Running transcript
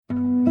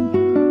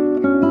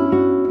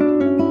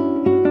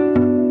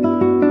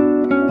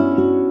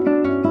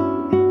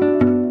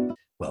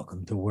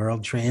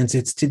world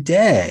transits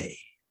today,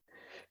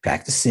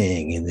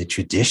 practicing in the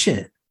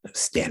tradition of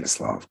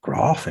Stanislav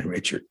Grof and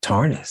Richard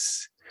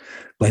Tarnas,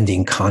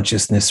 blending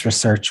consciousness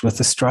research with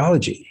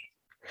astrology.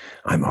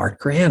 I'm Art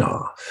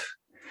Granoff.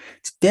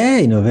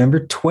 Today,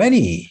 November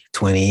 20,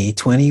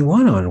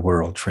 2021, on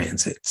World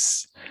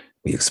Transits,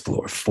 we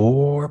explore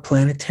 4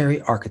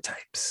 planetary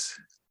archetypes: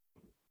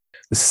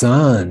 the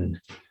Sun,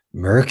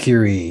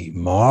 Mercury,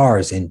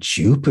 Mars, and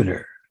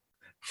Jupiter,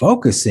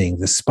 focusing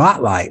the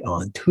spotlight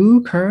on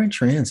 2 current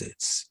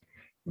transits: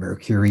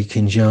 Mercury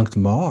conjunct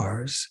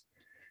Mars,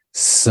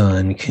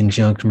 Sun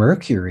conjunct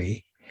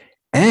Mercury,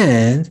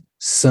 and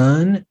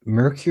Sun,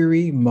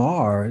 Mercury,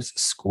 Mars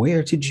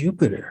square to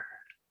Jupiter.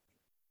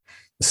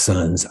 The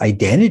Sun's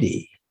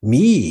identity,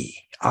 me,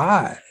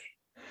 I.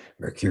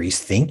 Mercury's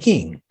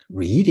thinking,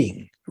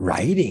 reading,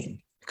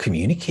 writing,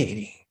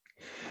 communicating.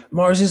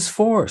 Mars's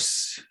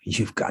force,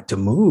 you've got to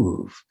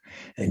move.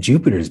 And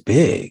Jupiter's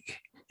big,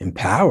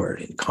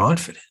 empowered, and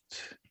confident.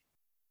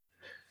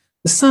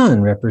 The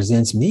Sun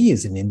represents me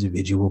as an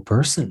individual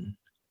person,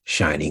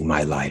 shining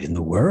my light in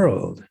the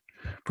world,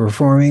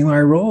 performing my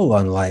role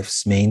on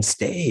life's main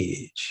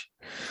stage.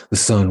 The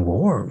Sun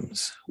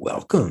warms,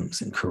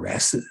 welcomes, and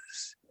caresses.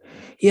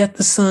 Yet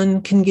the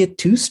Sun can get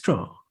too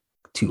strong,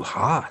 too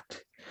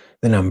hot.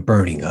 Then I'm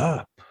burning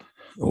up,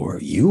 or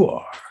you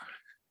are.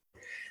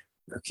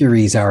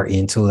 Mercury's our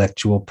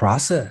intellectual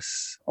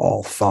process.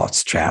 All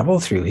thoughts travel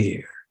through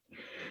here.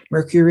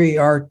 Mercury,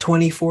 our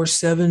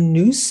 24/7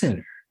 news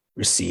center,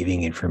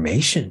 receiving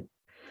information,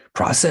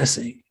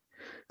 processing,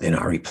 then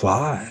our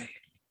reply.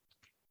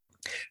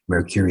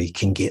 Mercury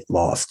can get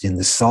lost in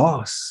the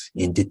sauce,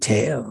 in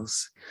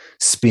details,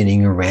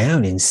 spinning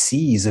around in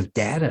seas of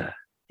data,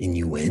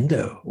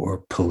 innuendo,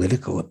 or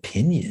political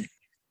opinion.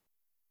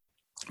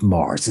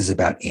 Mars is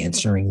about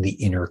answering the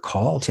inner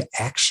call to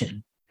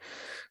action.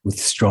 With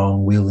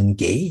strong will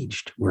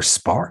engaged, we're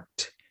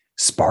sparked,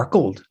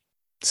 sparkled,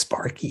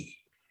 sparky.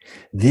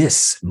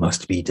 This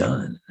must be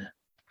done.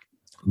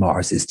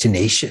 Mars is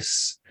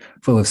tenacious,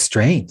 full of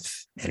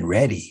strength, and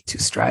ready to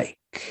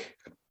strike.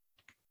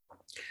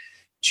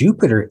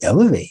 Jupiter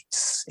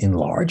elevates,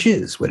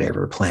 enlarges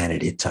whatever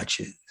planet it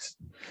touches.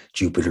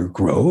 Jupiter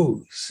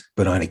grows,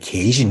 but on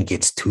occasion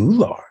gets too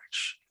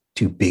large,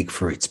 too big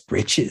for its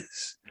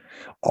britches,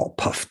 all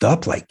puffed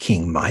up like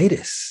King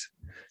Midas,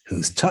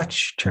 whose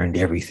touch turned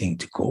everything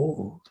to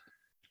gold.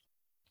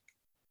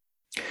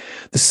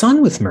 The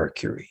Sun with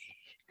Mercury,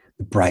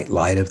 the bright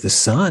light of the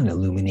sun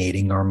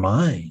illuminating our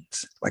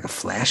minds like a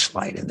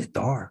flashlight in the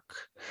dark.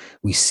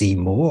 We see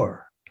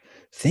more,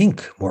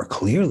 think more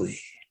clearly.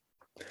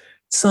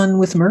 Sun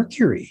with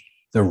Mercury,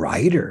 the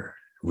writer,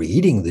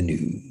 reading the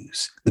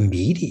news, the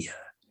media,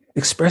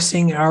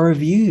 expressing our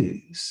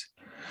views,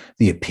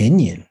 the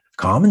opinion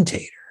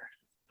commentator.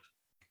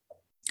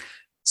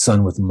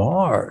 Sun with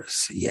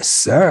Mars, yes,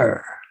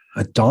 sir,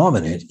 a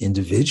dominant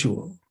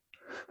individual,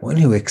 one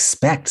who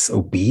expects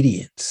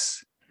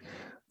obedience,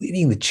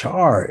 leading the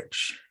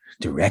charge,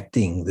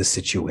 directing the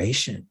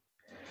situation,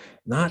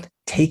 not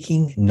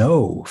taking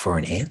no for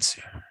an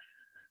answer.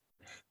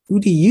 Who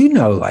do you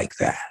know like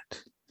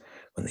that?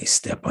 When they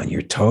step on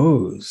your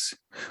toes,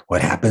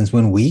 what happens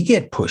when we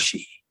get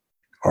pushy?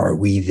 Are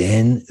we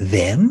then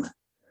them?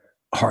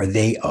 Are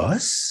they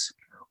us?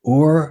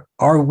 Or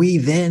are we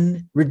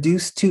then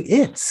reduced to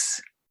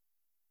its?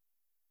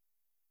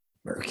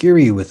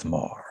 Mercury with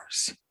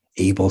Mars,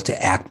 able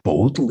to act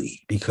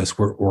boldly because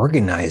we're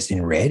organized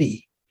and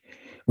ready.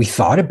 We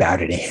thought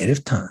about it ahead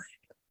of time.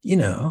 You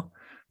know,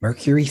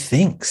 Mercury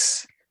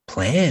thinks,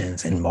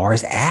 plans, and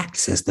Mars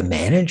acts as the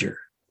manager,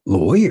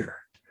 lawyer,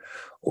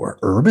 or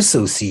herb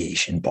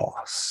association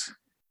boss.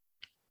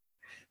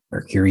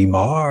 Mercury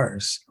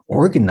Mars,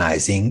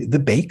 organizing the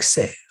bake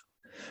sale,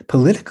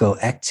 political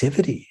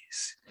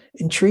activities,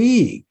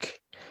 intrigue,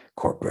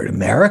 corporate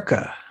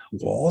America,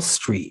 Wall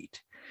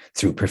Street,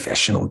 through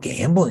professional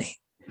gambling,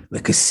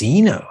 the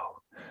casino,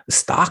 the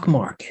stock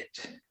market,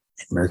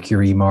 and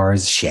Mercury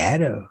Mars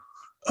shadow,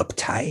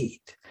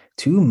 uptight,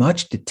 too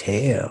much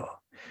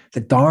detail.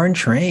 The darn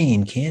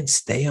train can't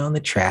stay on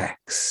the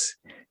tracks,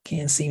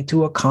 can't seem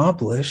to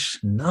accomplish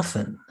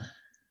nothing.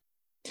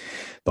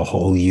 The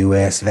whole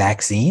US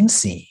vaccine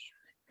scene,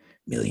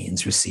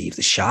 millions receive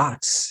the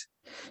shots.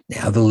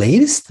 Now the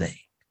latest thing,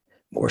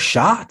 more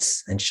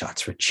shots and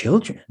shots for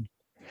children.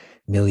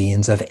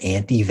 Millions of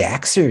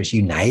anti-vaxxers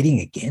uniting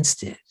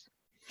against it.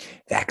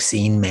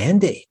 Vaccine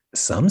mandate.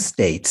 Some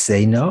states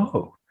say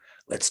no.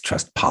 Let's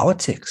trust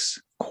politics,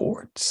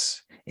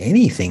 courts,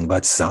 anything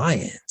but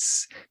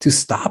science to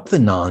stop the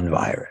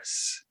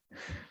non-virus.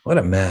 What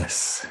a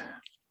mess.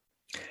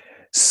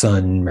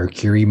 Sun,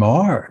 Mercury,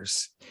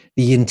 Mars,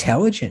 the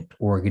intelligent,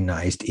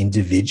 organized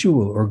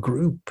individual or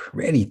group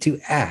ready to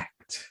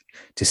act,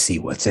 to see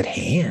what's at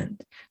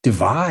hand,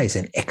 devise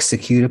and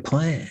execute a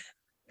plan.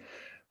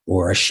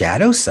 Or a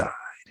shadow side,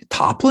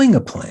 toppling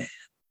a plan,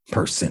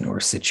 person,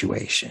 or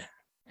situation.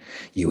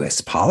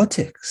 U.S.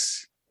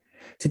 politics.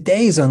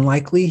 Today's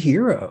unlikely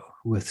hero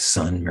with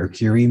Sun,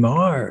 Mercury,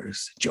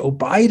 Mars, Joe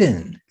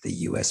Biden, the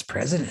U.S.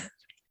 president.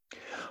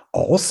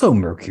 Also,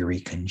 Mercury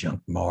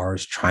conjunct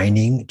Mars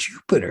trining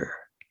Jupiter,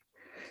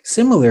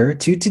 similar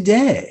to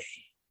today.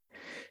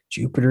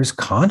 Jupiter's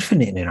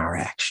confident in our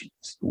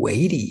actions,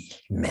 weighty,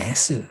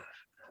 massive,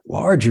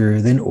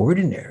 larger than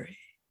ordinary.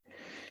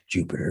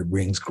 Jupiter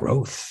brings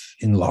growth,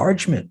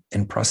 enlargement,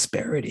 and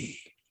prosperity.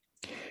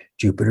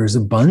 Jupiter's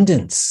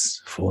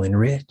abundance, full and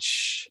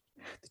rich.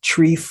 The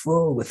tree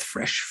full with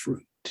fresh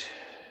fruit.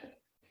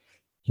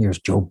 Here's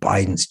Joe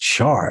Biden's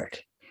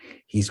chart.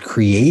 He's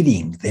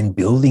creating, then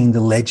building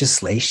the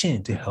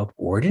legislation to help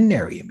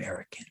ordinary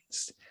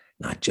Americans,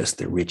 not just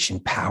the rich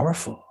and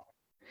powerful.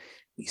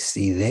 We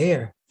see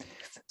there,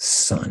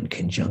 Sun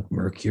conjunct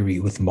Mercury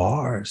with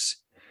Mars,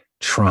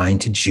 trine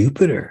to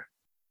Jupiter.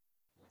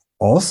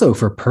 Also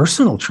for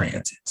personal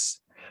transits,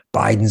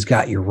 Biden's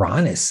got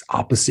Uranus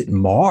opposite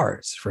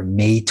Mars from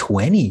May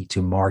 20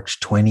 to March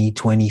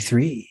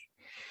 2023.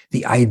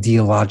 The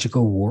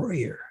ideological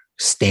warrior,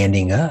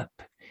 standing up,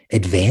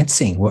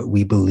 advancing what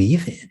we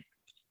believe in.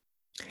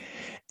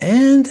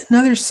 And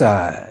another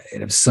side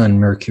of Sun,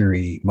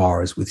 Mercury,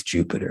 Mars with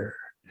Jupiter,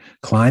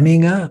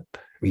 climbing up,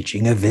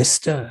 reaching a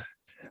vista,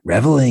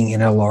 reveling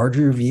in a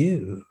larger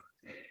view.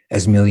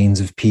 As millions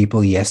of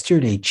people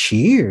yesterday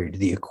cheered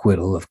the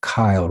acquittal of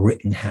Kyle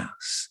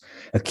Rittenhouse,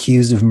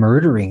 accused of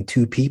murdering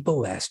 2 people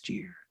last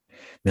year.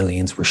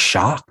 Millions were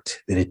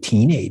shocked that a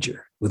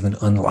teenager with an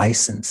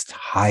unlicensed,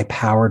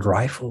 high-powered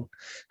rifle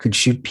could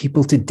shoot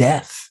people to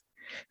death,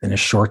 then a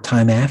short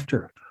time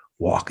after,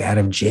 walk out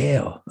of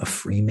jail a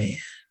free man.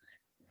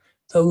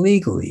 Though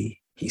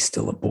legally, he's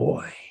still a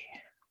boy.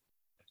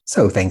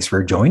 So thanks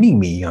for joining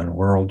me on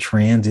World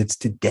Transits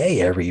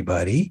today,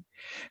 everybody,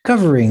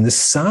 covering the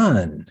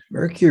Sun,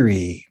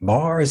 Mercury,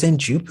 Mars, and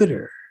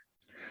Jupiter.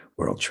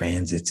 World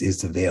Transits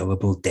is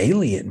available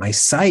daily at my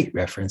site,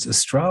 Reference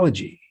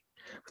Astrology,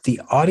 with the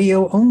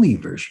audio-only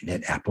version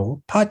at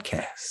Apple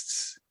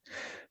Podcasts.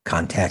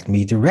 Contact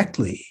me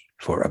directly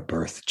for a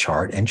birth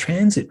chart and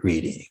transit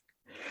reading,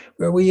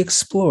 where we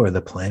explore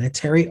the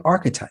planetary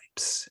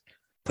archetypes,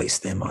 place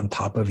them on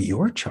top of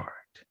your chart,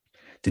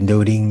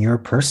 denoting your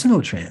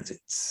personal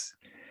transits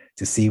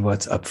to see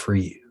what's up for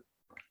you.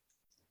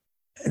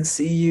 And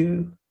see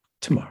you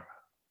tomorrow.